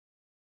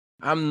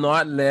I'm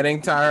not letting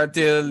Tyra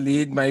Taylor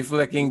lead my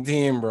flicking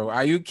team, bro.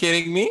 Are you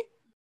kidding me?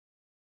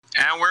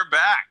 And we're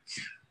back.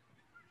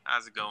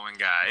 How's it going,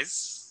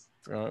 guys?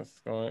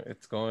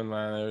 It's going,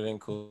 man. Everything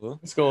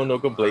cool. It's going, no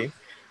complaint.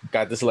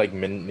 Got this like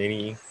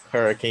mini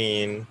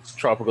hurricane,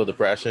 tropical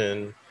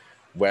depression,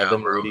 weather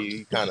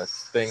moody kind of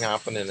thing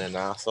happening in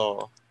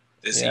Nassau.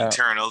 This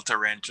eternal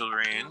torrential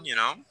rain, you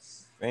know?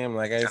 Same,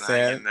 like I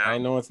said, I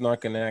know it's not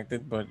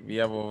connected, but we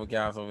have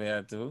overcast over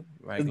here too,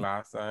 like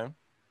last time.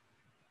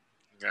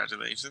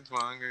 Congratulations,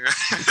 man.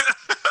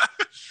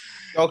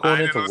 Y'all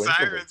going into winter,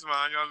 sirens,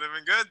 man. Y'all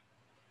living good.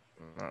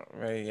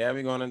 Right, yeah,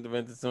 we going into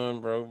winter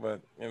soon, bro.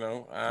 But you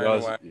know,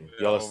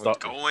 y'all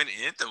stop going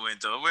into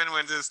winter. When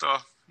winter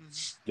stuff.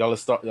 Y'all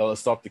stop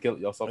the kill.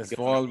 Y'all stop it's the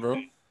kill. Fall,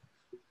 bro.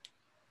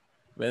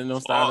 When no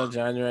start on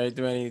January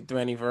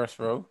 21st,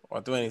 bro,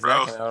 or 22nd.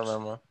 I don't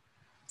remember.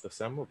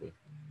 December, bro.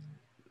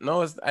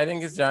 No, I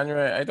think it's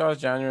January. I thought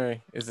it's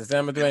January. It's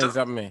December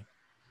 20-something.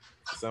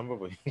 December,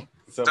 bro.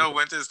 So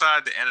winter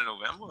started at the end of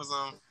November or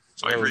something.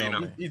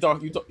 You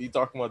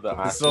talking about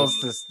the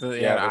solstice?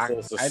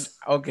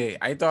 Okay,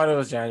 I thought it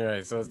was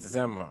January, so it's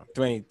December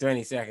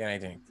 22nd, I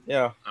think.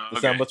 Yeah,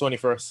 December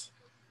 21st.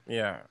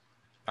 Yeah,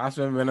 that's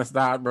when we're gonna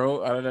start, bro.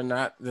 Other than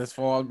that, this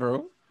fall,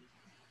 bro.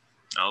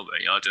 Oh,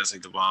 but y'all just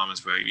like the bombers,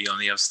 bro. You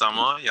only have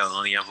summer, y'all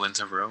only have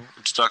winter, bro. What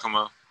you talking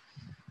about?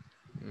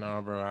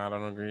 No, bro, I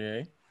don't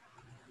agree.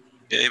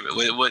 Yeah, but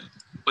what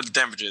the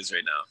temperature is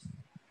right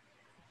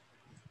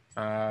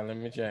now? Let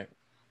me check.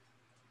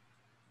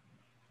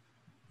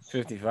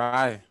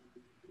 55.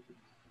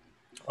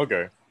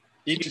 Okay.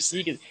 He can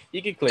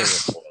claim it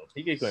fall.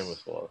 He can claim it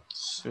fall.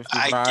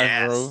 55, I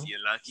guess, bro. You're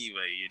lucky,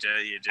 but you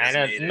just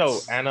made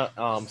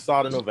it.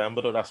 Start of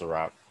November though, that's a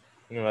wrap.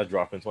 You know, that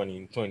drop in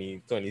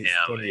 2020.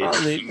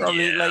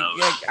 Probably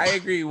like I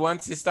agree.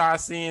 Once you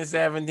start seeing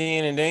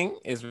 17 and then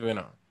it's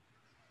winter.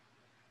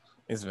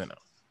 It's winter.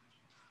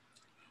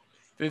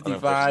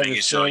 55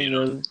 is still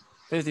little.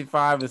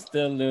 55 is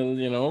still little,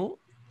 you know,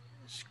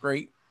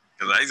 straight.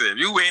 Because like I said, if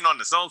you waiting on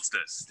the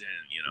solstice, then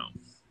you know,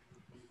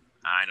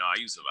 I know how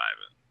you survive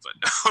it. But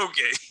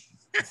okay.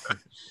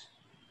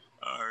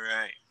 All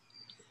right.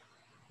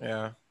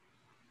 Yeah.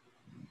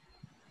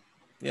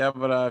 Yeah,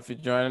 but if you're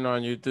joining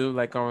on YouTube,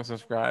 like, comment,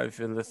 subscribe. If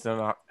you're listening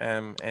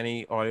on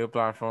any audio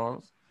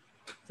platforms,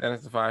 send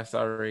us a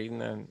 5-star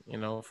rating and, you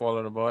know,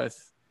 follow the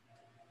boys.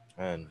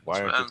 And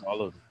why aren't you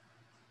followed?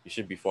 You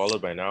should be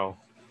followed by now.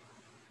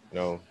 You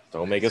know,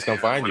 don't make us come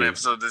find you. What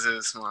episode this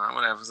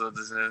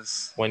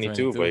is?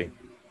 22, boy.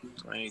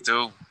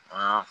 22.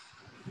 Wow.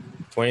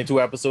 22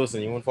 episodes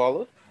and you weren't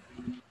followed?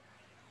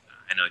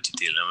 I know what you're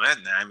dealing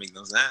with. That makes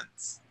no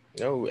sense.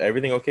 No,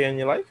 everything okay in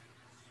your life?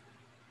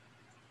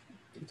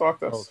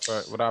 Talk to us. Oh,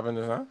 sorry. What happened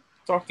to that?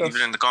 Talk to us.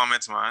 Leave it in the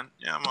comments, man.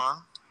 Yeah, man.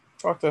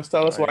 Talk to us.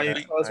 Tell us why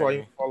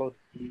you followed.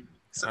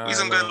 So we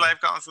some good life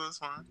counselors,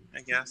 man.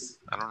 I guess.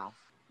 I don't know.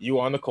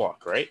 You on the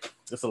clock, right?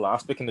 This is the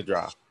last pick in the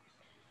draft.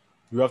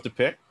 You have to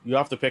pick. You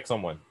have to pick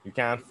someone. You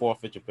can't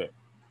forfeit your pick.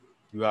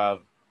 You have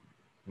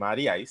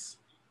Matty Ice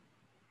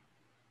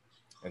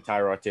and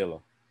Tyrod Taylor.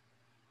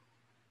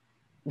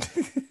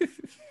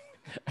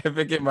 I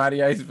pick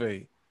Matty Ice,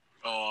 baby.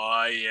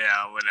 Oh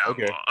yeah, whatever.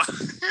 Okay.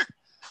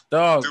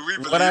 Dog,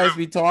 what I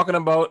be talking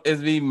about is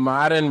be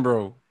modern,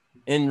 bro.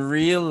 In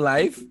real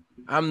life,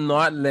 I'm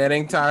not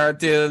letting Tyra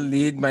Taylor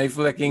lead my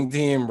flicking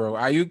team, bro.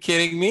 Are you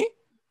kidding me?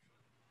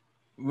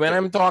 When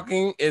I'm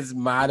talking, it's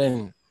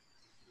modern.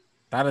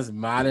 That is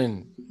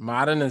modern.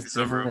 Modern is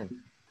different.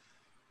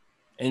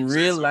 In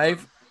real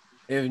life,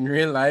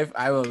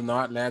 I will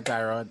not let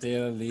Tyra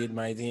Taylor lead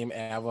my team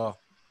ever.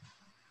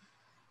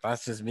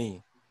 That's just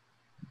me.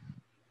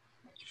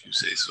 If you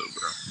say so,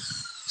 bro.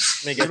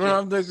 You don't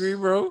have to agree,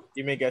 bro.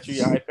 You may get you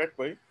your high pick,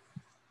 boy.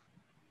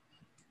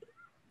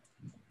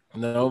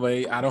 No,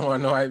 babe. I don't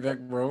want no high pick,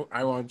 bro.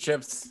 I want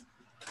chips.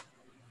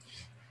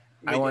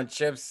 I want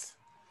chips.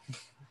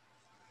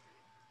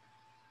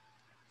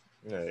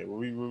 Yeah, what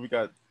we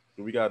got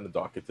in the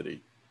docket today?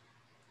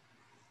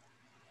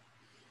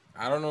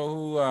 I don't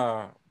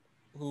know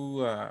who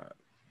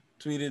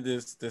tweeted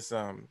this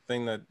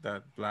thing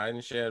that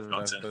Blyden shared with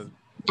us. But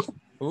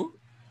who?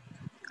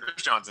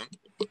 Chris Johnson.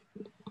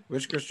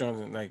 Which Chris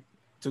Johnson? Like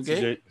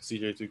 2K?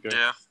 CJ 2K.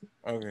 Yeah.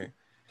 Okay.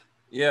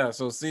 Yeah,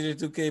 so CJ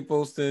 2K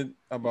posted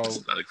about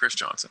another Chris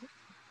Johnson.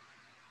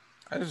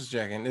 I was just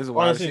checking. There's a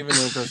wide receiver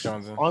named Chris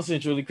Johnson. Honestly,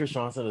 truly, Chris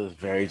Johnson is a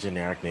very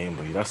generic name,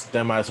 but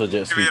that might as well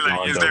just be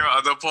is there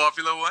other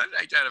popular one?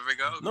 I try to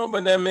figure out. No,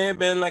 but there may have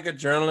been like a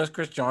journalist,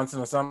 Chris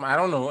Johnson or something. I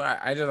don't know.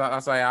 I just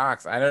that's why I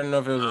asked. I didn't know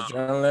if it was a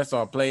journalist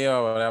or a player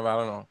or whatever. I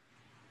don't know.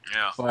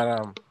 Yeah.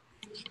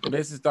 But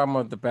this is talking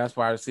about the best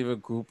wide receiver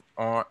group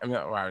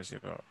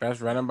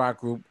best running back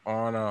group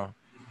on a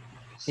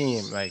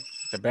team, like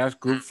the best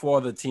group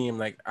for the team,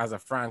 like as a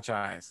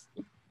franchise.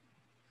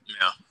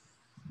 Yeah.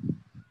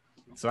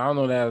 So I don't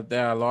know that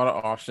there are a lot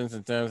of options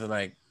in terms of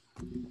like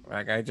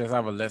I just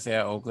have a list here.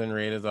 Oakland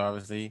Raiders,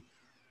 obviously,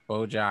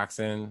 Bo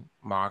Jackson,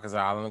 Marcus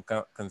Allen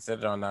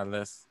considered on that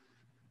list.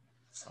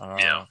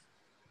 Yeah.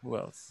 Who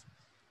else?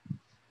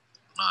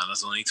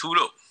 That's only two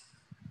though.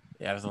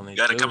 Yeah, there's only You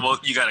gotta two. come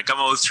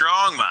out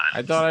strong, man.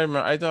 I thought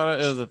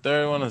it was the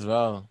third one as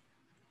well.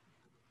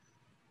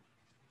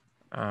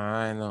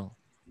 I know.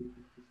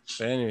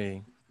 But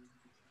anyway,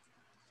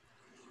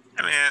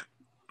 I mean,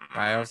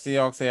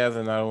 Seahawks has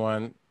another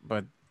one,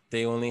 but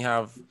they only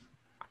have.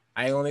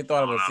 I only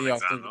thought about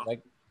Seahawks.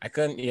 Like I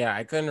couldn't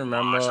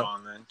remember.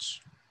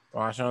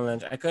 Marshawn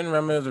Lynch. I couldn't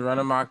remember the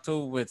running back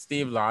too with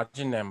Steve Lodge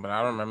in them, but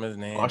I don't remember his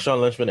name.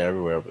 Marshawn Lynch been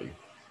everywhere, but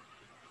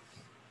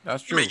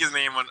that's true. He make his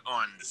name on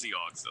the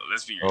Seahawks, though.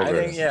 Let's be real.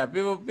 I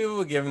think people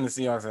were giving the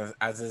Seahawks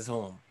as his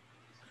home,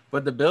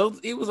 but the Bills.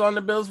 He was on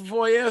the Bills for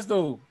 4 years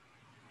though.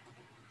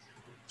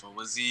 But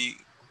was he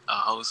a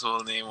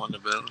household name on the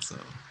Bills? So.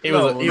 He knew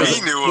of him.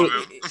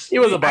 He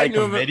was a by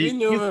committee. He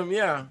knew of him.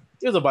 Yeah.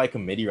 He was a by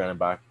committee running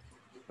back.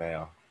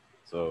 Yeah.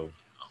 So.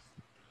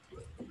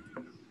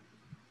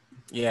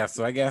 Yeah,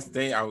 so I guess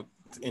they out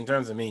in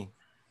terms of me.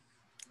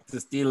 The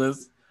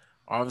Steelers,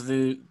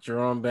 obviously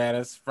Jerome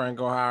Bettis,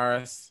 Franco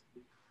Harris,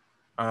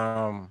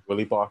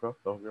 Willie Parker.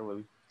 Don't forget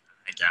Willie.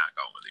 I can't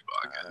go Willie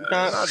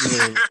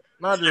Parker.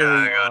 Not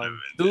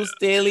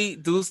really.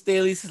 Deuce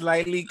Staley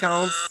slightly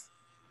counts,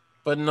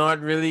 but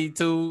not really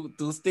too.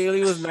 Deuce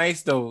Staley was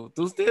nice though.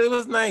 Deuce Staley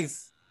was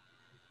nice.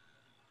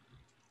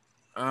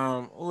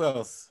 Who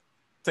else?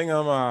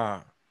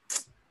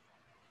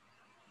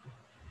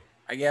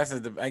 I guess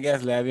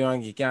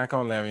Le'Veon. You can't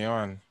count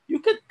Le'Veon. You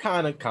could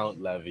kind of count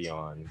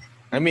Le'Veon.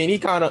 I mean, he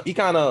kind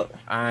of.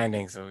 I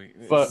think so.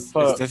 It's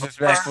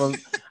disrespectful.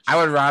 I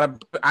would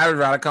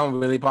rather count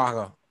Willie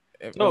Parker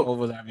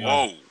over Le'Veon.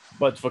 Whoa!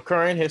 But for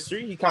current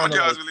history, he kind of.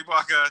 Willie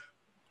Parker.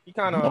 He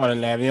kind of more than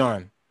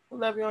Le'Veon.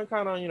 Le'Veon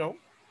kind of,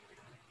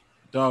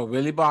 Dog,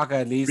 Willie Parker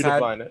at least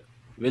had like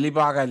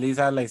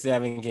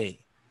 7K.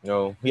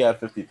 No, he had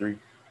 53.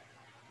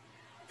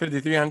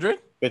 5,300?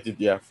 53.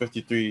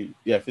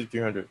 Yeah,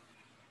 5,300.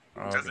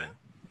 Okay.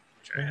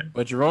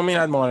 But Jerome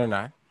had more than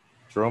that.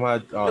 Jerome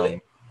had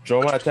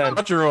 10.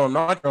 Not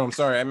Jerome.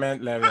 Sorry, I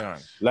meant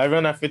Le'Veon.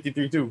 Le'Veon had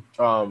 53 too.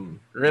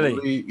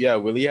 Really?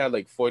 Willie had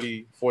like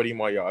 40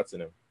 more yards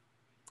in him.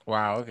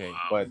 Wow. Okay.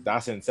 But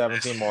that's in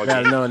 17 more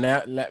games.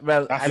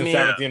 That's in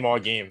 17 more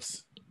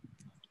games.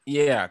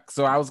 Yeah.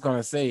 So I was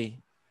gonna say,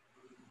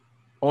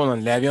 hold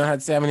on, Le'Veon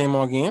had 17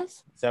 more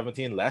games.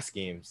 17 less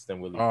games than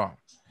Willie. Oh,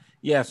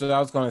 yeah. So I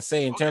was gonna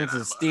say, in terms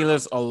of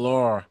Steelers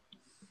allure,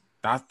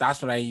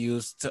 that's what I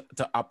used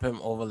to up him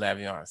over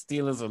Le'Veon.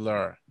 Steelers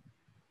allure.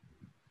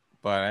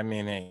 But I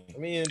mean,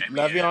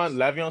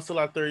 Le'Veon still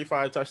had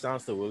 35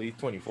 touchdowns to Willie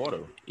 24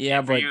 though.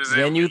 Yeah, but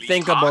when you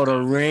think about a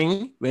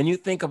ring,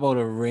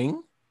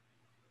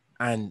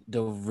 and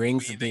the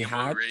rings that they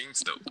had.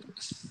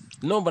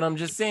 No, but I'm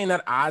just saying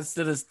that odds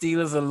to the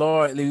Steelers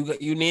allure.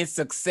 You need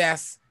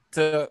success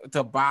to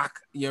back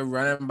your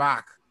running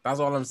back. That's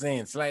all I'm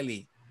saying.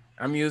 Slightly.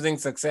 I'm using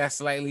success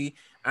slightly.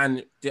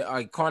 And the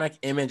iconic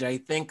image I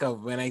think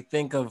of when I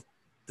think of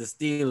the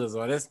Steelers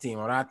or this team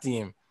or that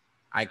team,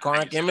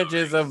 iconic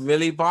images of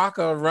Willie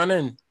Parker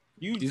running.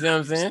 You see what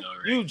I'm saying?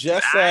 You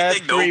just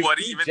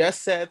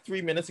said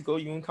 3 minutes ago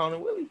you ain't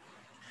counting Willie.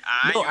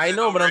 I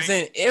know, but I'm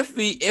saying if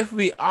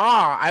we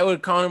are, I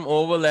would count him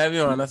over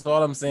Le'Veon. That's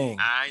all I'm saying.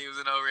 I ain't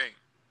using no ring.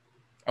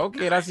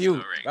 Okay, that's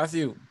you. That's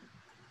you.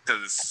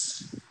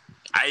 Because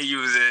I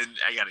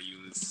gotta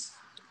use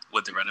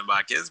what the running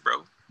back is,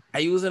 bro. I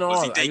use it all.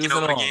 Was he taking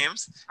over the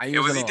games?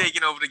 Was he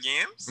taking over the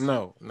games?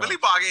 No. Willie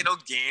Parker ain't no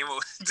game.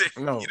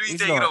 No, he's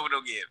taking over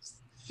no games.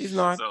 He's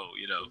not. So,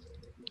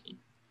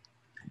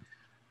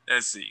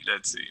 let's see.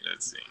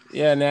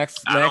 Yeah,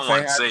 next. I don't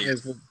want to say it.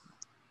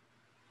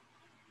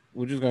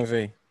 What you gonna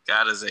say?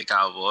 Gotta say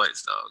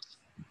Cowboys, dog.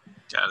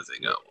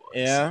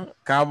 Yeah,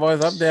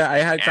 Cowboys up there. I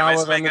had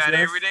Cowboys on this list.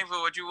 Everything for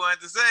what you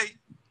wanted to say.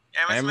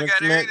 Emmitt Smith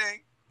got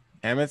everything.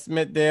 Emmitt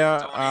Smith there.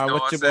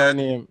 What's your boy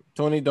name?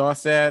 Tony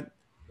Dorsett.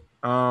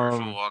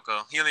 Herschel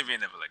Walker. He only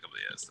been there for like a couple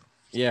of years. So.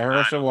 Yeah,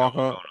 Herschel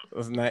Walker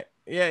was nice.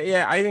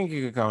 Yeah. I think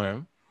you could count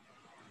him.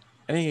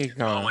 I think you could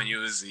count him. I want to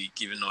use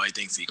Zeke, even though I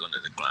think Zeke on the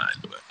decline.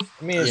 But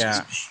I mean,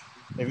 yeah.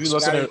 If you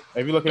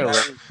look at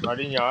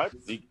running yards,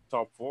 Zeke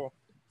top 4.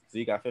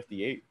 Zeke got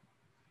 58.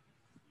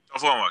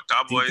 Top 4 what?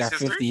 Cowboys got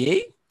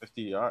 58?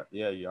 50 yards.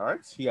 Yeah,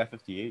 yards. He got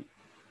 58.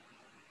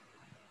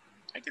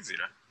 I can see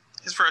that.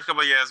 His first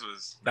couple of years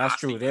was That's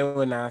nasty. True. They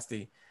were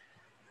nasty.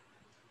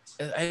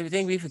 I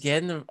think we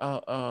forgetting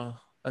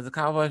the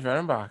Cowboys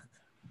running back.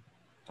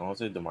 I want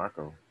to say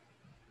DeMarco.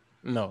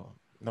 No,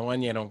 the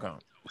one year don't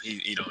count.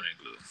 He don't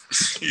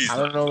include. I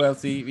don't know what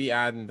else we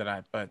adding to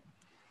that, but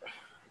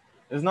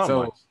it's not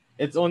much.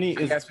 It's only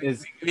we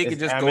could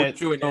just Emmett, go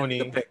through it.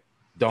 Tony,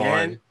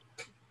 Don,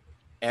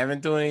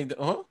 Evan, Tony.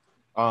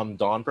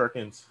 Don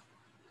Perkins.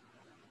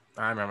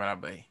 I remember that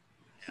boy.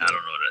 I don't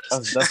know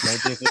that. That's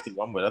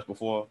 1961, but that's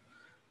before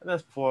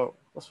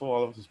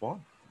all of us was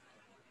born.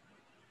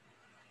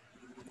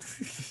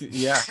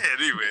 Yeah.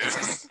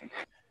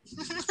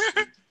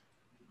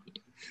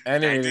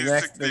 Anyway, the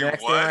next thing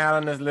I had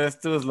on this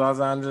list too is Los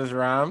Angeles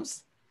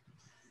Rams.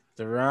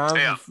 The Rams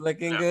are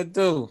flicking good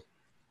too.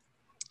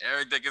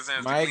 Eric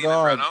Dickerson. My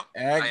God,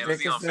 Eric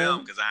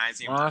Dickerson,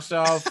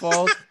 Marshall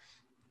Falk,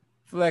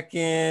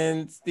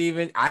 Flecking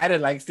Steven. I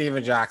didn't like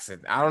Steven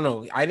Jackson. I don't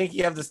know. I think he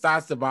have the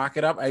stats to back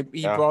it up.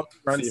 He Yeah. brought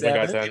run Steven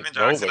got 7. 10. Steven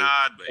Jackson No,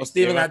 hard, Oh, but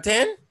Steven got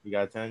 10? He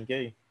got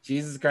 10K.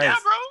 Jesus yeah,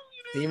 Christ. bro.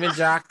 Steven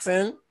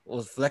Jackson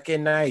was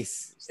flicking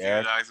nice.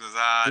 Steven Jackson was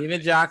hard.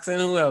 Steven Jackson,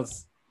 who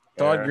else?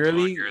 Todd Yeah.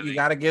 Gurley. Todd Gurley. You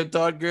got to give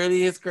Todd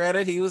Gurley his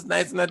credit. He was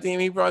nice in that team.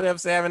 He probably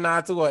have 7,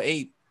 not 2 or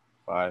 8.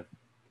 5.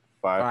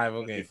 5,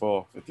 okay.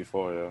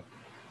 54, yeah.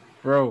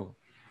 Bro,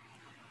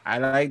 I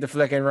like the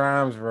flicking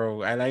Rams,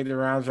 bro. I like the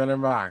Rams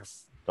running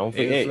backs. Don't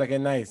They was forget.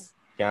 flicking nice.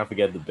 Can't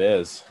forget the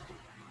Bears.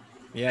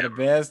 Yeah, the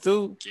Bears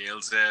too.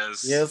 Gale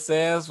says. Gale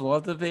says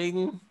Walter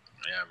Payton.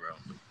 Yeah, bro.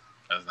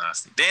 That's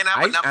nasty. Then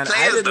I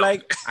didn't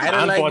like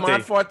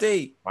Matt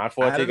Forte. Matt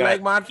Forte I didn't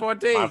like Matt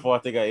Forte. Matt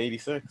Forte got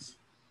 86.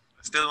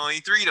 Still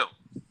only 3 though.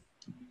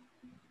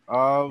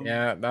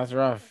 Yeah, that's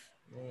rough.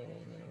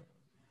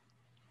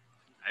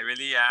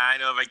 I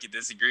know if I could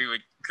disagree with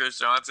Chris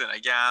Johnson. I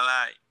can't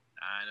lie.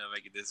 I know if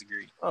I could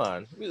disagree. Hold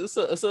on.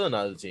 It's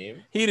another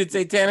team. He did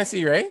say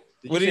Tennessee, right?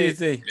 What did he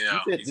say? Yeah.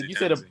 Did you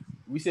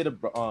say the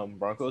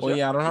Broncos? Oh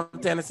yeah, I don't have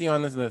Tennessee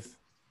on this list.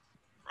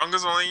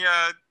 Broncos only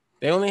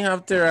They only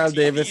have Terrell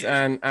Davis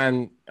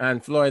and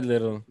Floyd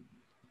Little.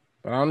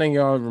 But I don't think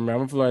y'all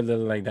remember Floyd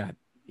Little like that.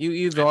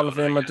 He was Hall of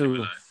Famer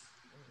too.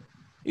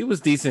 He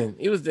was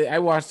decent. I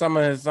watched some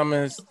of his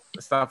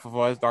stuff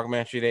for his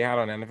documentary they had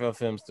on NFL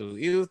Films too.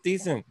 He was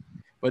decent.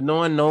 But no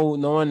one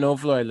know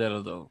Floyd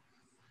Little though.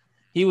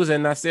 He was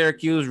in that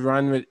Syracuse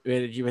run with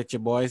your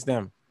boys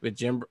them with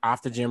Jim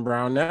after Jim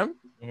Brown them.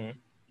 Mm-hmm.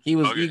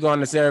 He gone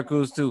to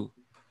Syracuse too.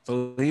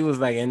 So he was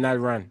like in that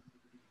run.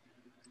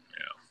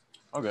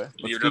 Yeah. Okay.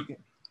 But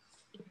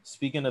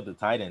speaking of the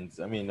Titans,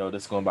 I mean,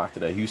 this going back to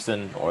the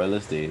Houston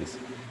Oilers days.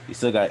 You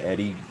still got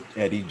Eddie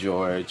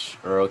George,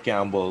 Earl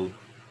Campbell,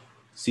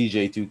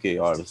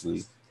 CJ2K,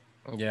 obviously.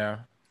 Yeah.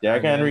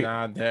 Derrick Henry.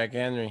 Derrick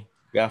Henry.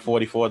 Got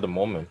 44 at the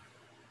moment.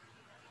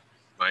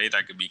 Right,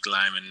 that could be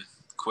climbing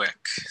quick.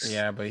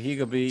 Yeah, but he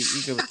could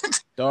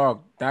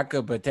dog. That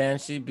could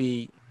potentially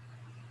be,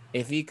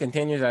 if he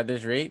continues at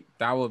this rate,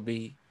 that would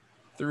be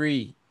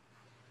 3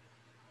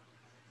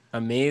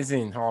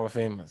 amazing Hall of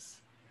Famers.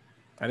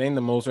 I think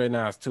the most right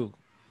now is 2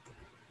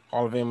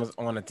 Hall of Famers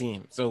on a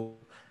team. So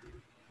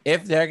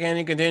if Derrick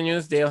Henry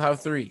continues, they'll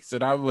have 3. So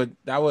that would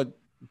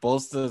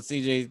bolster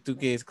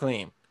CJ2K's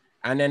claim.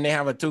 And then they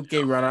have a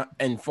 2K runner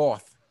in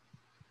 4th.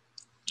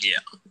 Yeah,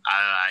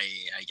 I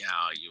can't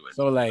argue with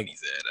what he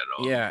said at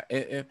all. Yeah,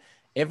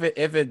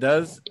 if it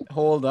does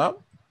hold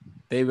up,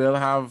 they will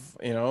have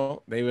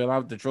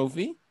the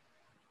trophy.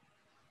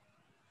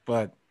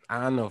 But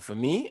I don't know. For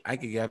me, I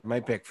could get my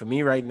pick. For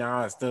me right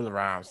now, it's still the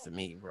Rams to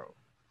me, bro.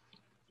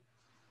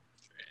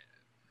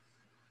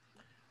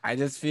 I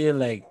just feel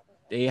like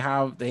they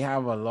have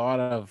a lot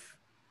of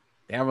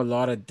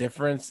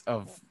difference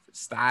of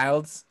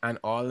styles, and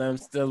all of them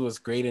still was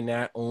great in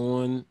their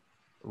own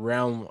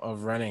realm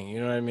of running. You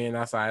know what I mean?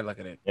 That's how I look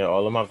at it. Yeah, all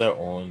of them have their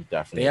own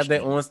definition. They have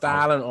their own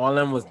style, and all of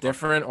them was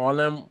different. All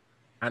of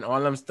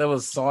them still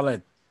was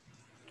solid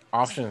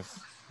options.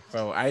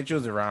 So I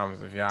choose the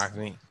Rams if you ask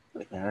me.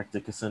 Like Eric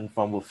Dickerson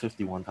fumbled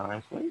 51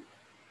 times, wait.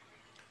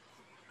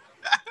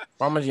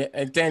 How much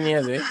in 10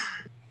 years, eh?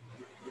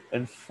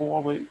 And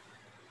 4, wait. You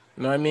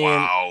know what I mean?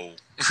 Wow.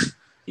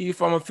 He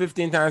fumbled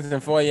 15 times in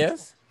 4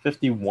 years?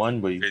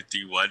 51, wait.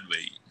 51,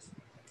 wait.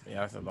 Yeah,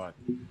 that's a lot.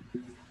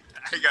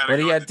 But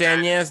he had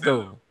 10 years,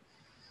 though.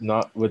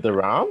 Not with the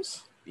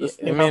Rams?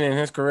 I mean, in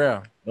his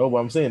career. No, but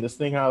I'm saying this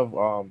thing have,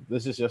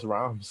 this is just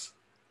Rams.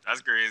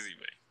 That's crazy,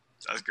 mate.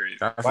 That's crazy.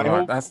 That's a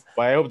lot.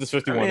 But I hope this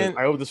 51 is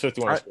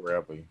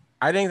career, but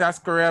I think that's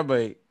career,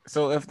 but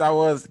so if that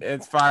was,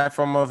 it's 5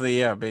 fumbles a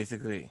year,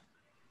 basically.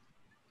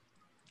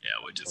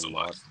 Yeah, which is a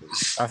lot.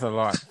 That's a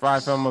lot.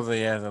 5 fumbles a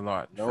year is a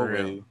lot. No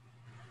way.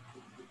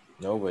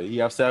 No way. He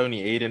have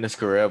 78 in his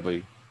career,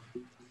 but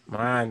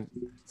man.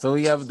 So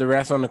he have the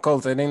rest on the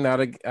Colts. I think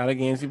the other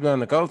games he play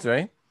on the Colts,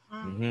 right?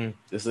 Mm-hmm.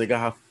 This nigga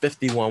have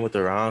 51 with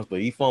the Rams,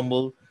 but he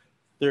fumbled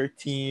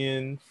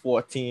 13,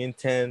 14,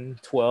 10,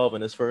 12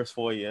 in his first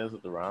 4 years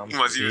with the Rams. He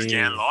was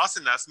getting lost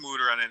in that smooth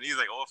run, and he's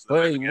like, "Oh,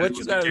 but what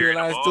you gotta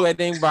realize too, I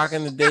think back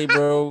in the day,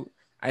 bro,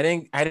 I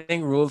think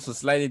rules were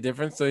slightly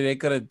different, so they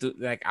could have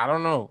I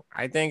don't know.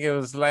 I think it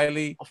was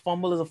slightly a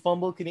fumble is a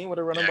fumble. Can you with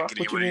a running back?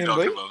 What are you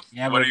talking about?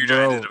 Yeah, what are you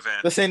trying to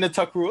defend? This ain't the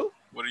tuck rule.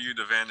 What are you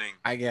defending?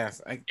 I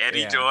guess.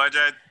 Eddie George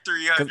had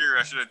 300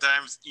 rushing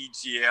times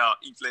each year.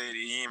 He played.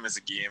 He ain't miss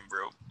a game,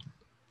 bro.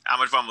 How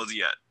much fumbles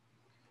he had?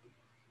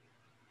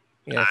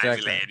 Yeah, I feel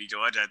like Eddie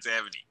George had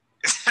 70.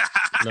 I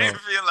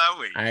feel that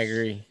way. I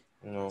agree.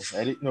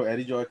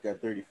 Eddie George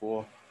got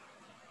 34.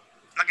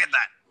 Look at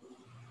that.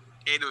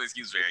 Ain't no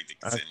excuse for Eric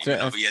Dickerson. Even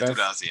though he had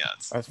 2,000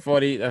 yards. That's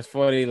 40. That's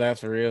 40 laps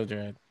for real,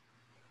 Jared.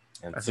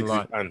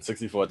 And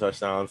 64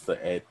 touchdowns to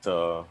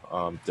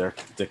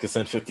Derek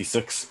Dickerson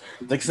 56.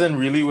 Dickerson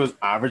really was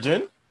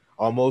averaging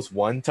almost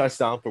 1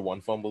 touchdown per 1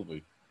 fumble.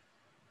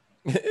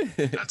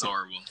 That's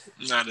horrible.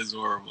 That is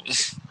horrible.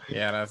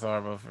 Yeah, that's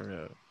horrible for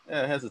real.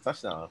 Yeah, it has a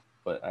touchdown,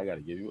 but I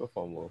gotta give you a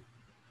fumble.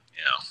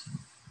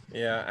 Yeah.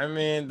 Yeah, I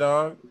mean,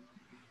 dog.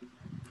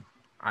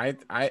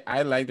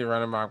 I like the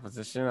running back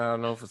position. I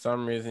don't know, for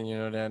some reason,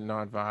 they're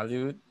not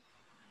valued.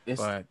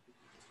 But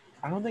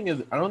I don't think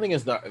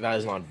it's that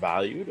is not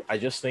valued. I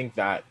just think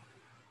that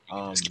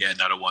just get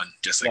another one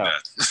just like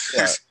that.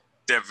 Yeah.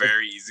 They're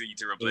very easy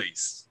to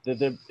replace.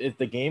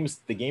 The game is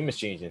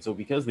changing. So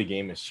because the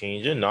game is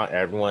changing, not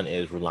everyone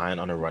is relying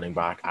on a running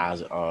back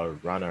as a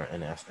runner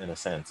in a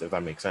sense, if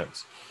that makes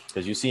sense.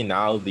 Because you see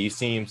now these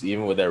teams,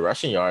 even with their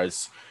rushing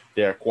yards,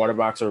 their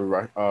quarterbacks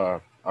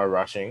are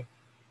rushing,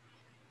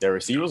 their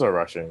receivers are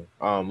rushing.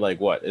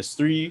 It's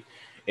three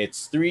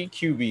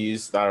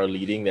QBs that are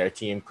leading their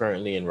team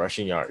currently in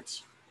rushing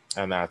yards,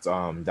 and that's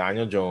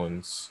Daniel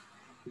Jones,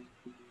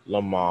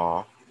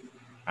 Lamar,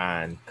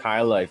 and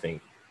Kyle, I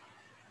think.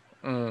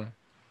 So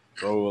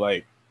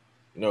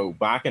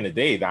back in the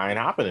day, that ain't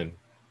happening.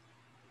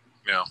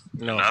 Yeah,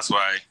 no. And that's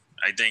why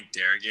I think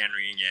Derrick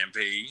Henry ain't getting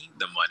paid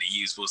the money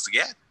he's supposed to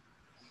get.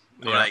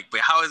 Yeah.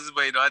 But how is this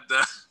not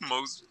the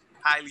most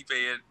highly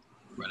paid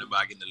running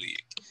back in the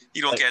league?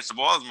 He don't catch the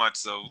ball as much,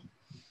 so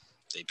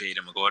they paid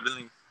him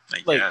accordingly.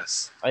 I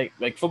guess.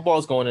 Like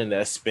football's going in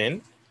that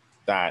spin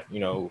that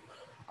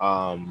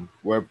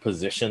we're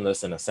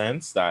positionless in a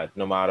sense that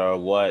no matter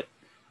what,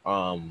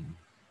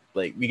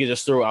 we could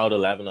just throw out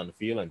 11 on the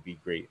field and be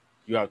great.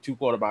 You have two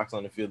quarterbacks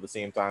on the field at the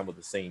same time with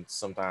the Saints,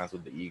 sometimes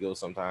with the Eagles,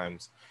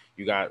 sometimes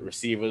you got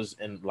receivers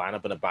and line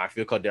up in the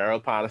backfield.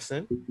 Cordero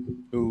Patterson,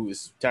 who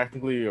is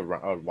technically a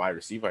wide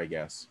receiver, I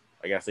guess.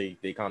 I guess they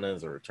count him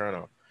as a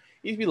returner.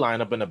 He'd be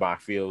lined up in the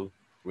backfield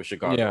with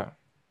Chicago. Yeah.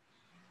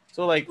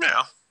 So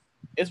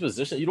it's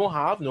position. You don't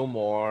have no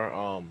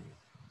more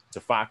de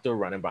facto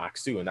running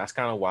backs too, and that's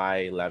kind of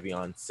why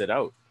Le'Veon sit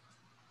out,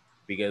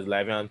 because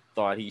Le'Veon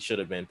thought he should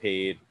have been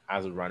paid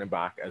as a running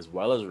back as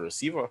well as a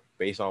receiver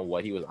based on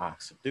what he was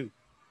asked to do.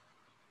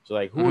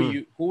 So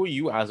who are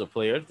you as a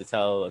player to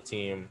tell a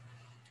team,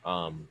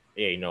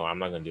 hey, no, I'm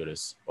not gonna do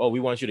this. Oh, we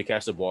want you to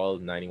catch the ball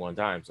 91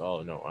 times.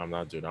 Oh no, I'm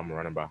not doing it. I'm a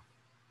running back.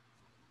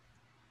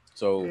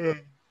 So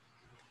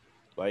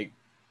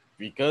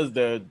because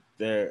they're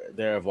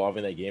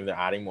evolving that game, they're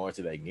adding more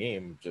to that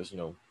game. Just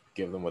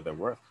give them what they're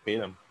worth, pay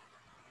them.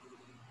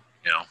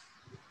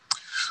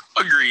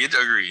 Agreed.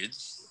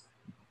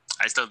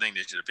 I still think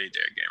they should have paid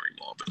Derrick Henry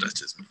more, but that's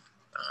just me.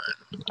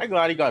 I'm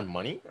glad he got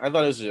money. I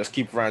thought it was just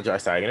keep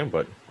franchise tagging him,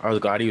 but I was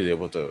glad he was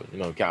able to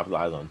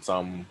capitalize on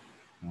some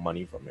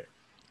money from it.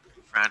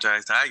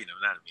 Franchise tagging him,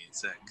 that'd be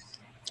sick.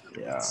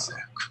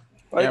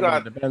 But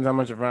it depends how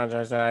much a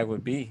franchise tag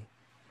would be.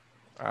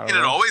 And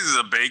it always is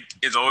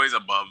it's always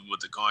above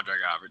what the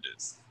contract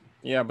averages.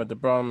 Yeah, but the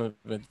problem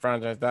with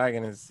franchise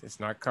tagging is it's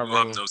not covering. You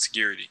have no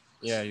security.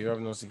 Yeah, you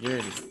have no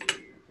security,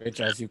 which,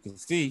 as you can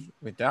see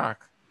with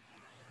Doc,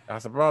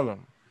 that's a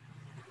problem.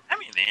 I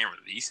mean, they ain't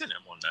releasing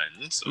him on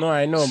nothing. So. No,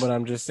 I know, but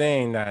I'm just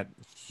saying that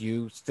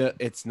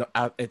it's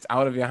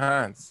out of your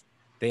hands.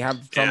 They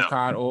have the trump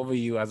card over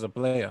you as a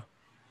player.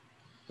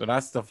 So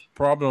that's the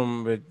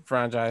problem with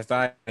franchise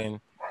tagging,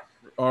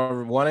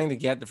 or wanting to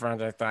get the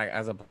franchise tag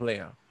as a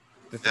player.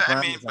 That's the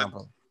prime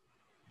example.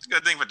 The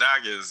good thing for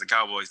Doc is the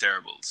Cowboys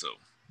terrible, so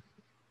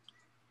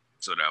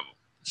that. I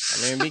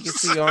mean, we can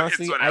see,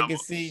 honestly, I can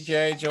see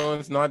Jerry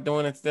Jones not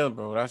doing it still,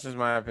 bro. That's just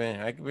my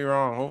opinion. I could be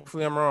wrong.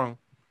 Hopefully I'm wrong.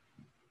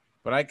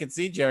 But I could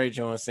see Jerry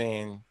Jones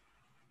saying,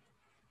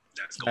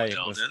 that's going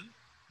down then.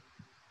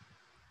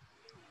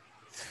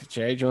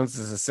 Jerry Jones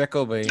is a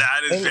sicko, baby.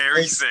 That is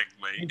very sick,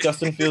 man.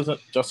 Justin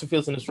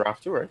Fields in his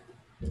draft too, right?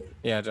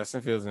 Yeah,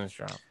 Justin Fields in his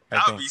draft.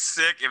 That would be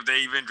sick if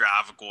they even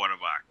draft a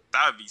quarterback.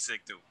 That would be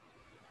sick too.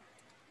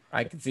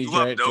 I can see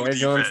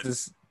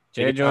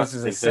Jerry Jones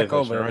is a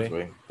sicko,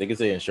 baby. They can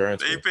say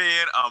insurance. They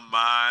paid a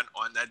man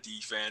on that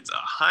defense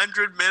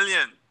 $100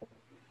 million,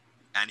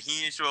 and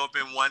he didn't show up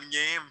in one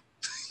game.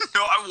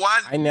 No,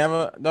 I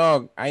never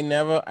believed. I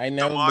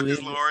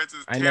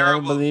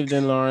never believed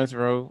in Lawrence,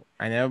 bro.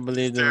 I never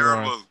believed in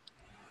Lawrence.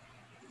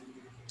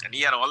 And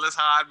he had all this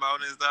hard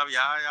mouth and stuff. Yeah.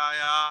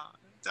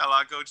 Tell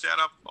our coach shut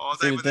up all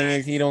day. See, the thing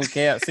is, he don't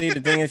care. See,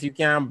 the thing is, you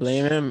can't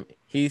blame him.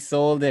 He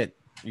sold it.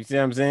 You see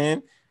what I'm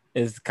saying?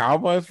 It's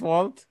Cowboys'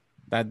 fault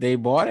that they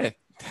bought it.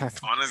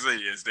 Honestly,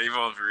 it's their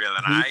fault for real.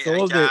 And he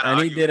sold it,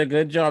 and he did a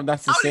good job.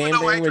 That's the same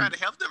thing. I'm trying to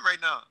help them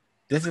right now.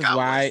 This is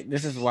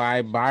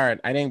why Barrett.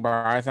 I think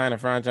Barrett signed a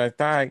franchise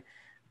tag.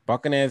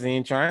 Buccaneers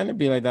ain't trying to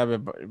be like that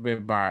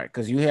with Barrett,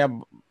 because you have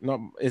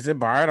is it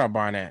Barrett or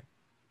Barnett?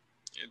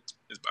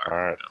 It's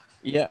Barrett.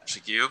 Yeah.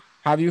 Shaquille.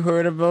 Have you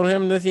heard about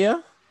him this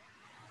year?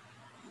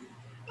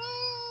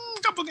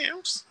 Couple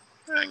games.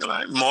 I ain't gonna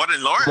lie. More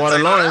than Lawrence. More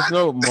than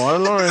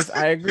Lawrence.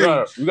 I agree.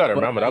 You gotta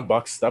remember that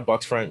Bucks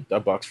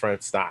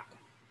front stock.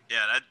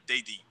 Yeah, they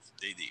deep.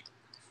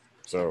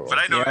 So, but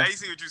I know I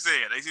see what you're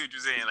saying. Like,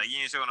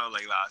 he ain't showing up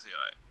like last year.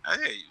 I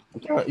hear you.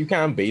 You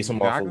can't base them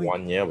off of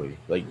 1 year, but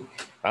like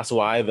that's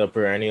why the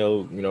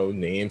perennial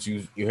names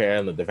you hear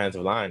on the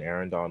defensive line,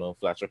 Aaron Donald,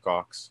 Fletcher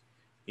Cox,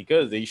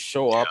 because they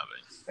show up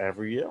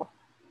every year.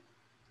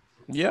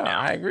 Yeah,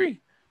 I agree.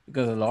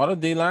 Because a lot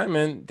of D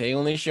linemen, they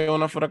only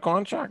showing up for the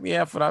contract.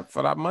 Yeah, for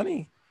that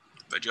money.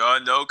 But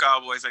y'all know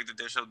Cowboys like to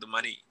dish out the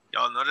money.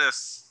 Y'all know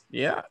this.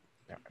 Yeah.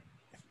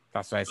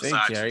 That's what I say,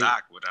 Jerry.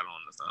 Doc, what I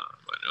don't understand,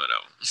 but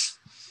whatever.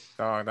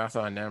 Dog, that's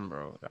on them,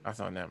 bro. That's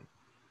on them.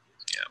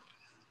 Yeah,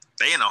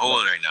 they in a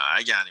hole right now.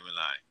 I can't even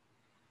lie.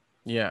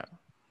 Yeah.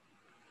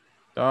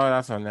 Dog,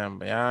 that's on them.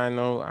 But yeah, I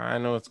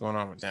know what's going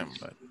on with them,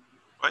 but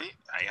wait,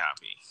 I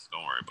happy.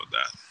 Don't worry about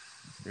that.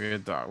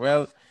 Good dog.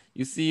 Well,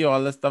 you see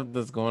all the stuff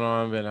that's going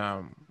on with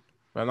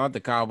well, not the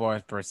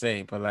Cowboys per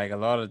se, but like a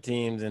lot of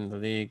teams in the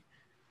league.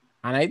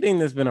 And I think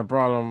there's been a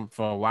problem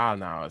for a while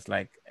now. It's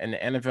like in the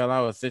NFL,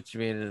 how it's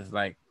situated is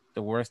like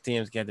the worst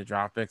teams get the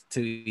draft picks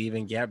to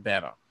even get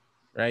better,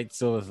 right?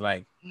 So it's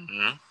like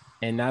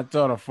in that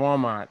sort of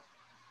format,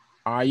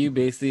 are you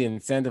basically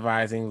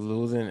incentivizing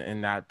losing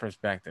in that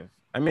perspective?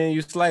 I mean,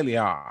 you slightly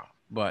are,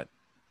 but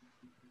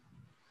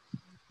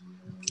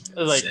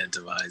like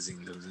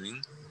incentivizing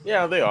losing.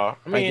 Yeah, they are.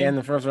 I mean, again,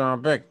 the first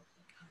round pick.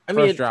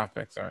 First draft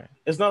pick, sorry.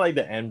 It's not like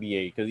the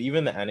NBA because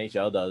even the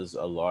NHL does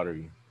a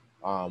lottery.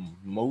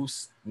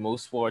 Most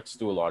sports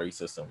do a lottery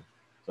system,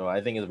 so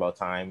I think it's about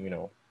time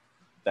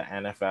the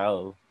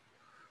NFL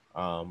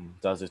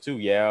does it too.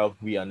 Yeah,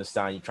 we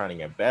understand you're trying to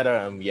get better,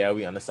 and yeah,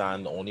 we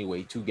understand the only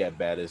way to get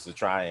better is to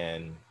try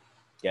and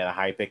get a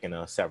high pick in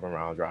a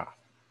 7th-round draft.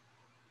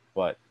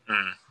 But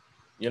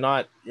you're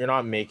not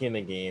making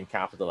the game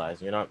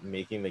capitalized. You're not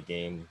making the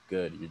game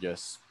good. You're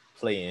just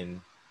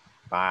playing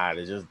bad.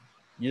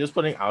 You're just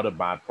putting out a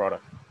bad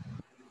product.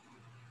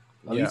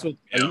 At least with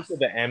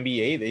the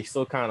NBA, they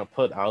still kind of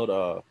put out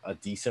a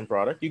decent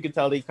product. You can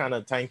tell they kind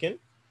of tanking,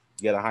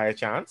 get a higher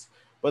chance,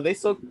 but they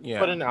still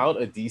putting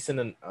out a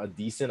decent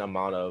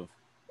amount of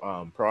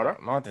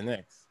product. Not the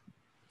Knicks.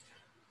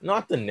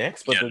 Not the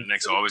Knicks, but the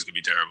Knicks always could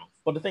be terrible.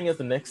 But the thing is,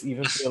 the Knicks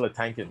even feel a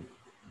tanking.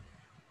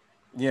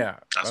 Yeah,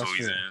 that's what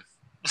we're saying.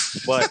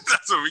 But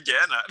that's what we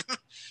getting at.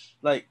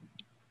 Like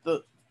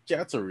the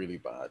Jets are really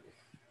bad,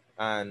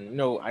 and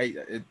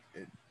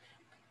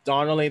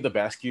Donald ain't the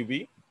best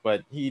QB.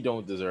 But he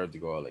don't deserve to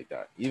go out like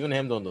that. Even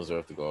him don't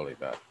deserve to go out like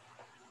that.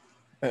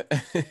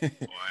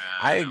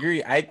 I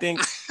agree. I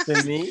think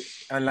to me,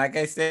 and like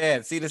I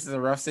said, see, this is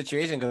a rough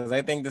situation because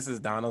I think this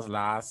is Donald's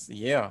last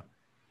year.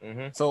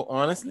 So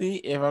honestly,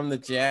 if I'm the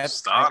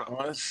Jets, I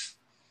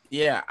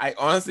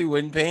honestly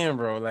wouldn't pay him,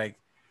 bro. Like,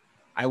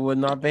 I would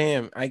not pay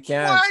him. I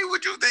can't. Why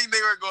would you think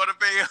they were going to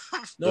pay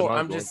him? No,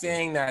 I'm just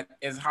saying that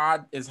it's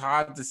hard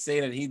to say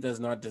that he does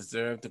not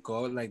deserve to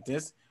go out like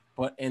this.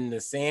 But in the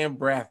same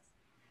breath,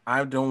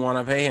 I don't want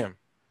to pay him.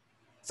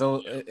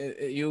 So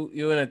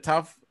you're in a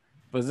tough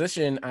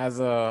position as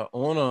a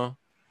owner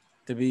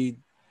to be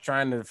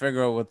trying to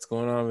figure out what's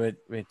going on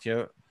with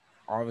your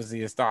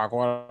obviously a star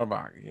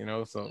quarterback,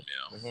 So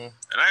and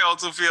I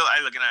also feel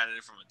I looking at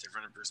it from a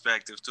different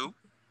perspective too,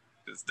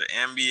 because the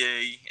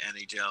NBA,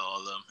 NHL,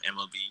 all of them,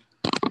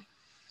 MLB,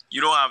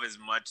 you don't have as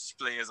much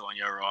players on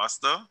your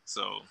roster,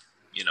 so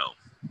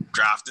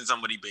drafting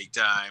somebody big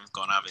time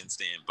gonna have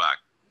instant impact,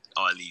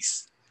 or at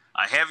least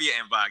a heavier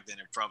impact than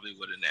it probably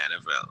would in the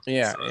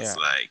NFL. It's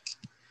like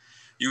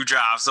you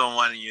draft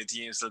someone and your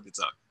team still could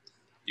suck.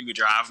 You could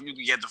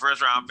get the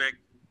first round pick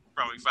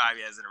probably 5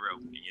 years in a row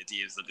and your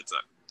team still could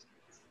suck.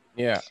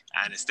 Yeah.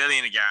 And it's still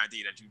ain't a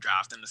guarantee that you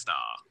drafting the star.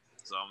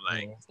 So I'm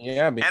like,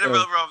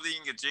 NFL probably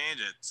can change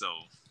it. So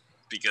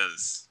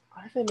because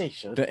I think they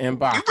should. The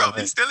impact. You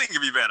probably still need to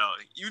be better.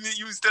 You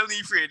still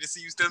need free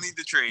agency. You still need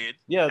to trade.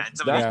 Yeah. And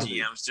some of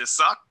these GMs just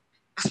suck.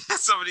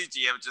 Some of these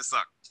GMs just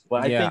suck.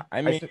 Well,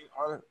 I think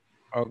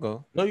I'll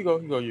go. No, you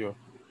go.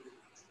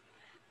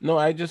 No,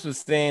 I just was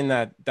saying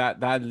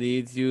that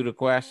leads you to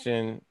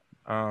question.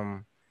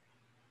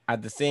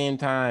 At the same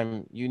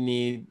time, you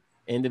need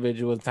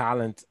individual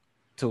talent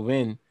to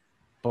win,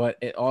 but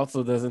it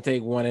also doesn't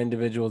take one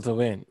individual to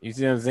win. You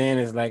see what I'm saying?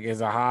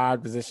 It's a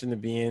hard position to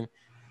be in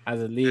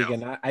as a league,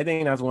 and I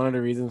think that's one of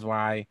the reasons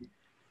why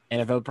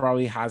NFL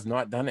probably has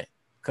not done it,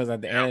 because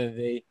at the end of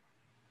the day,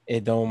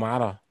 it don't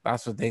matter.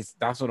 That's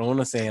what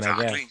owners saying.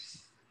 Exactly. I guess.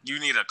 You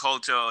need a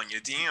culture on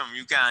your team.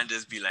 You can't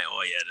just be like,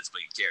 oh, yeah, this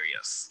play carry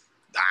us.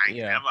 That ain't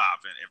never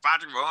happen. If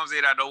Patrick Mahomes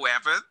ain't had no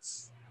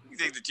weapons, you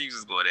think the Chiefs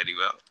is going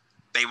anywhere?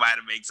 They might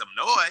have made some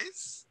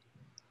noise,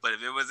 but if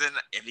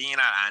he ain't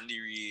had Andy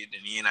Reid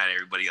and he ain't had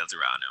everybody else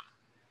around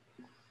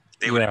him,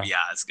 they wouldn't be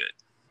as good.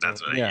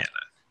 That's what I get at.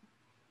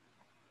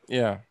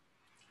 Yeah.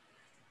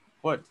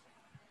 What?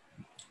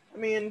 I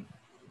mean,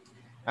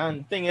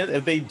 and thing is,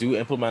 if they do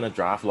implement a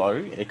draft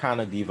lottery, it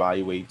kind of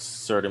devaluates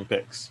certain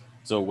picks.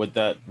 So would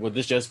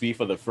this just be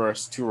for the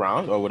first 2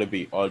 rounds, or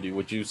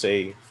would you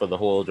say for the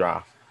whole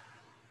draft?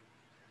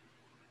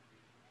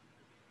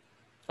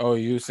 Oh,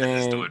 you saying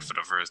just do it for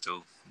the first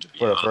 2?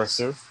 For the first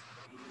 2?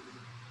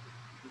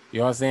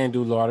 Y'all saying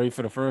do lottery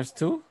for the first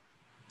 2?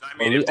 I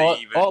mean, if they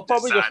even decide on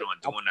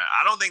doing that,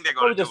 I don't think they're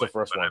going to do just the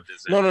first one.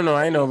 No,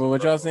 I know, but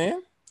what y'all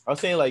saying? I was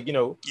saying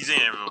you saying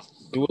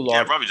do a lottery.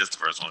 Yeah, probably just the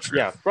first one. Sure.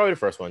 Yeah, probably the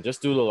first one.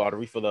 Just do the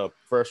lottery for the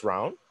first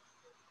round.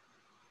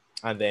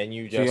 And then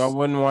you just... So y'all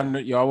wouldn't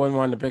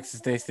want the picks to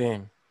stay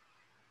same?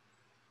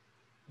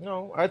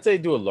 No, I'd say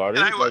do a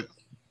lottery.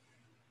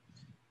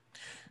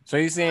 So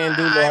you're saying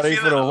do lottery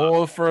for the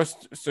whole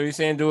first... So you're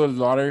saying do a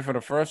lottery for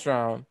the first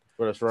round.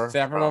 For the first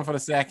separate round. one for the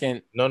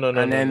second. No.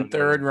 And then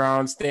third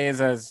round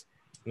stays as.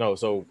 No,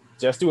 so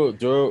just do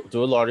a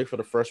lottery for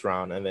the first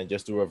round, and then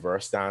just do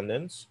reverse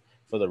standings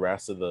for the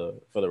rest of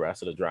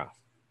the draft.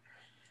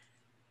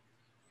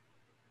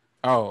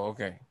 Oh,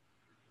 okay.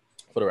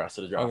 For the rest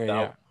of the draft.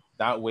 Okay,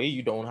 That way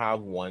you don't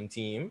have one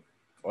team,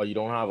 or you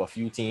don't have a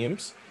few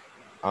teams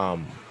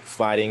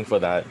fighting for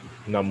that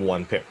number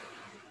one pick.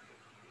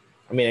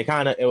 I mean,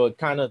 it would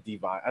kind of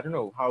divide. I don't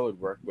know how it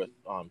would work with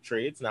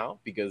trades now,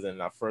 because then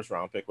that first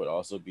round pick would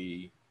also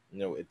be,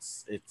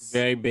 it's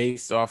very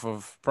based off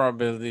of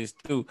probabilities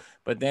too.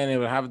 But then it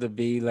would have to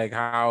be like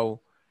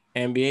how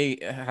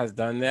NBA has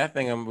done their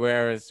thing,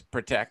 where it's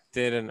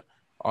protected and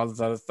all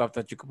this other stuff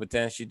that you could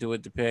potentially do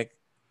with the pick.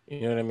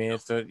 You know what I mean?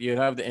 So you'd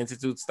have to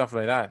institute stuff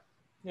like that.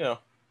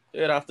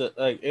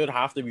 it would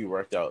have to be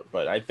worked out.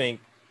 But I think,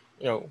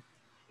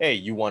 hey,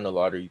 you won the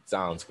lottery,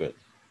 sounds good,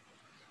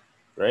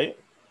 right?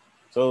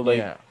 So do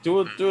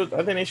it.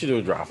 I think they should do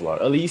a draft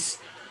lot. At least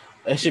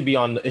it should be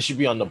on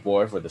the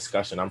board for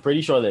discussion. I'm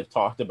pretty sure they've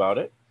talked about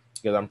it,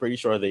 because I'm pretty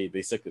sure they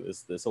sick of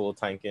this whole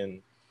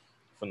tanking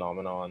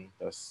phenomenon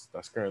that's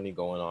currently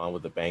going on,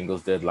 what the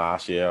Bengals did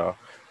last year,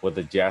 what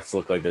the Jets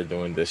look like they're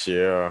doing this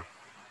year.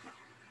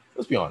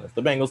 Let's be honest,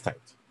 the Bengals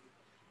tanked.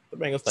 The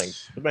Bengals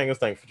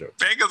tanked for sure.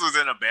 Bengals was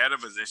in a better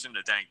position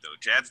to tank though.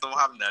 Jets don't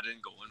have nothing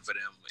going for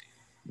them.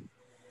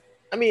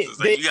 I mean,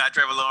 so you got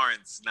Trevor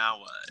Lawrence. Now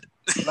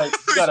what? Like,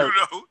 you gotta,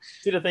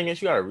 see, the thing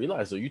is, you gotta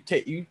realize though, you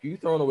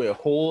throwing away a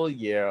whole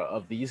year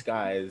of these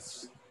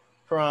guys'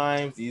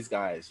 primes, these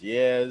guys'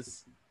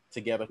 years to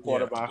get a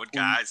quarterback. What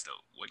guys though?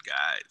 What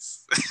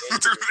guys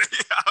do they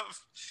have?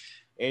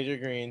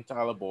 AJ Green,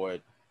 Tyler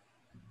Boyd.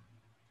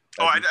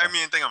 Oh, I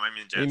mean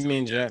Jets. You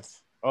mean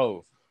Jets?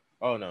 Oh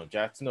no,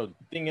 Jets. No, the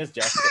thing is,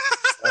 Jets.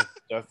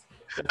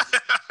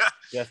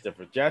 Jets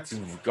different. Jets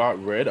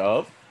got rid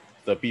of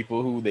the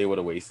people who they would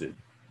have wasted.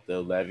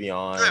 The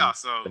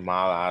Le'Veon,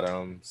 Jamal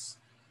Adams.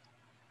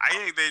 I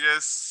think they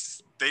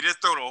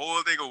just throw the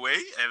whole thing away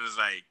and was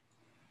like,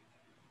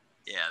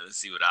 yeah, let's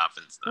see what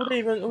happens.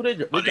 They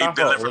dropped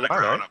the O-line,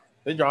 right?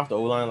 They dropped the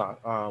O-line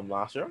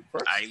last year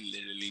first? I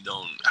literally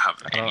don't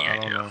have any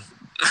idea.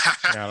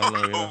 I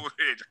don't know.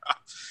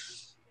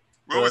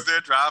 What was their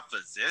draft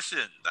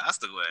position? That's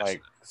the question.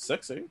 Like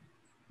 6, 8?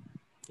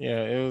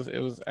 Yeah, it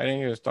was. I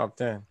think it was top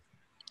 10.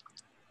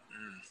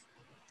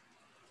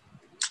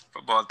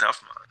 Football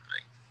tough, man.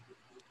 Like,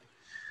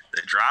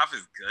 the draft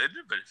is good,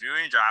 but if you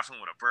ain't drafting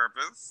with a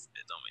purpose,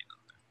 it don't make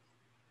nothing.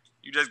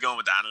 You just go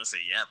with that and say,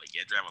 yeah, but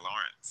get Trevor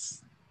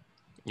Lawrence.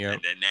 Yeah.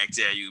 And then next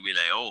year you'll be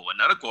like, oh,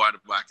 another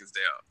quarterback is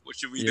there. What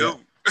should we do?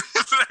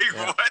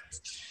 Like, what?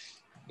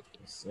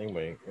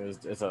 Anyway,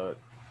 it's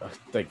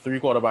like 3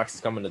 quarterbacks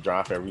is coming to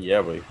draft every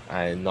year, but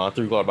and not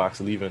 3 quarterbacks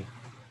leaving.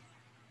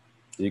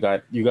 You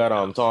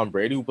got Tom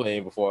Brady who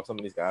playing before some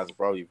of these guys are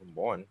probably even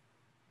born.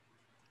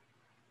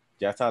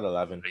 Jets had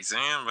 11. They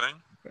saying, man.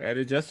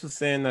 Eddie just was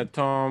saying that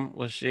Tom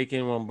was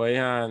shaking one by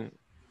hand,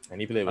 and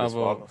he played with his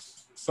father.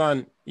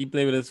 Son, he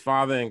played with his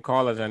father in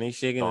college, and he's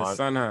shaking his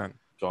son hand.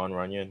 John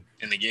Runyon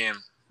in the game.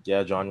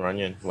 Yeah, John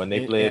Runyon when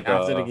they played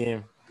after the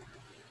game.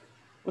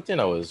 What team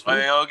that was?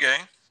 Okay.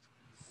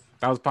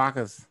 That was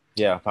Packers.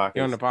 Yeah, Packers.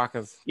 He on the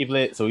Packers. He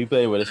played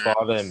with his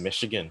father in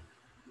Michigan.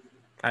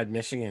 At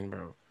Michigan,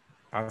 bro.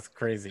 That's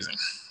crazy.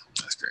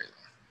 That's crazy.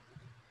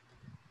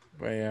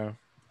 But yeah.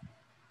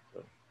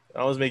 It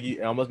almost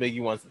make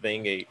you want to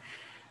think,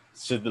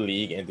 should the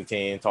league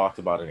entertain talks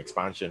about an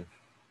expansion?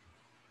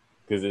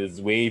 Because there's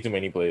way too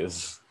many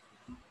players.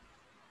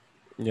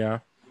 Yeah.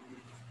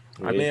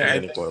 I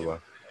think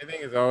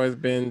it's always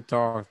been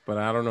talked, but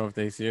I don't know if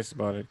they're serious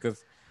about it,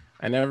 because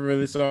I never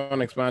really saw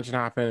an expansion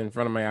happen in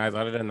front of my eyes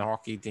other than the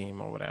hockey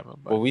team or whatever.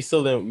 But, well, we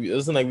still didn't. It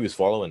wasn't like we was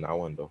following that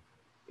one, though.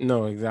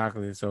 No,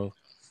 exactly. So,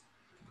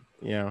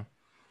 yeah.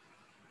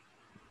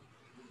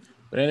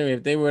 But anyway,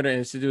 if they were to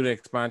institute an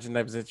expansion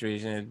type of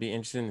situation, it'd be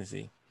interesting to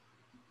see.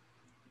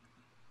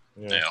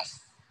 Yeah.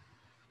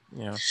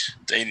 Yeah.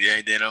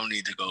 They don't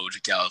need to go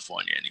to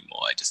California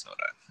anymore. I just know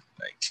that.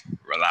 Like,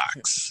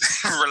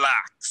 relax.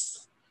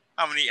 Relax.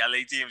 How many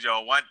LA teams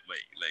y'all want?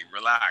 Like,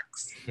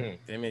 relax.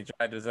 They may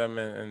try to do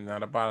something in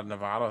another part of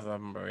Nevada or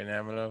something, but we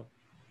never know.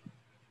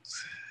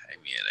 I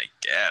mean, I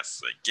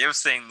guess. Like, give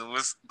St.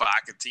 Louis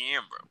back a team,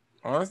 bro.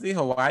 Honestly,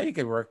 Hawaii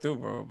could work too,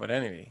 bro. But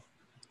anyway.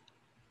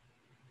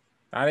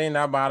 That ain't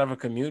that bad of a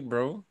commute,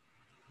 bro.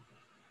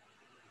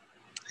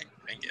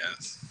 I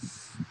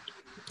guess.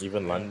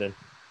 Even London.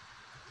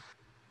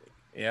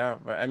 Yeah,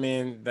 but I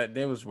mean that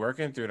they was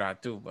working through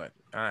that too, but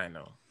I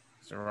know.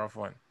 It's a rough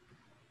one.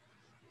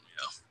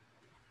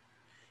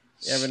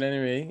 Yeah, but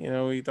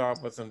anyway, we talked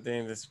about some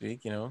things this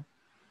week,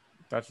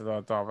 touched a lot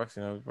of topics,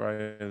 we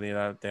probably leave that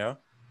out there.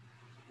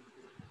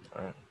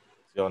 All right.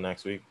 See y'all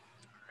next week.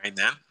 All right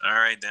then.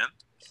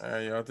 All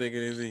right, y'all take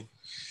it easy.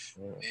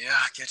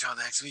 Yeah, catch y'all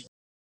next week.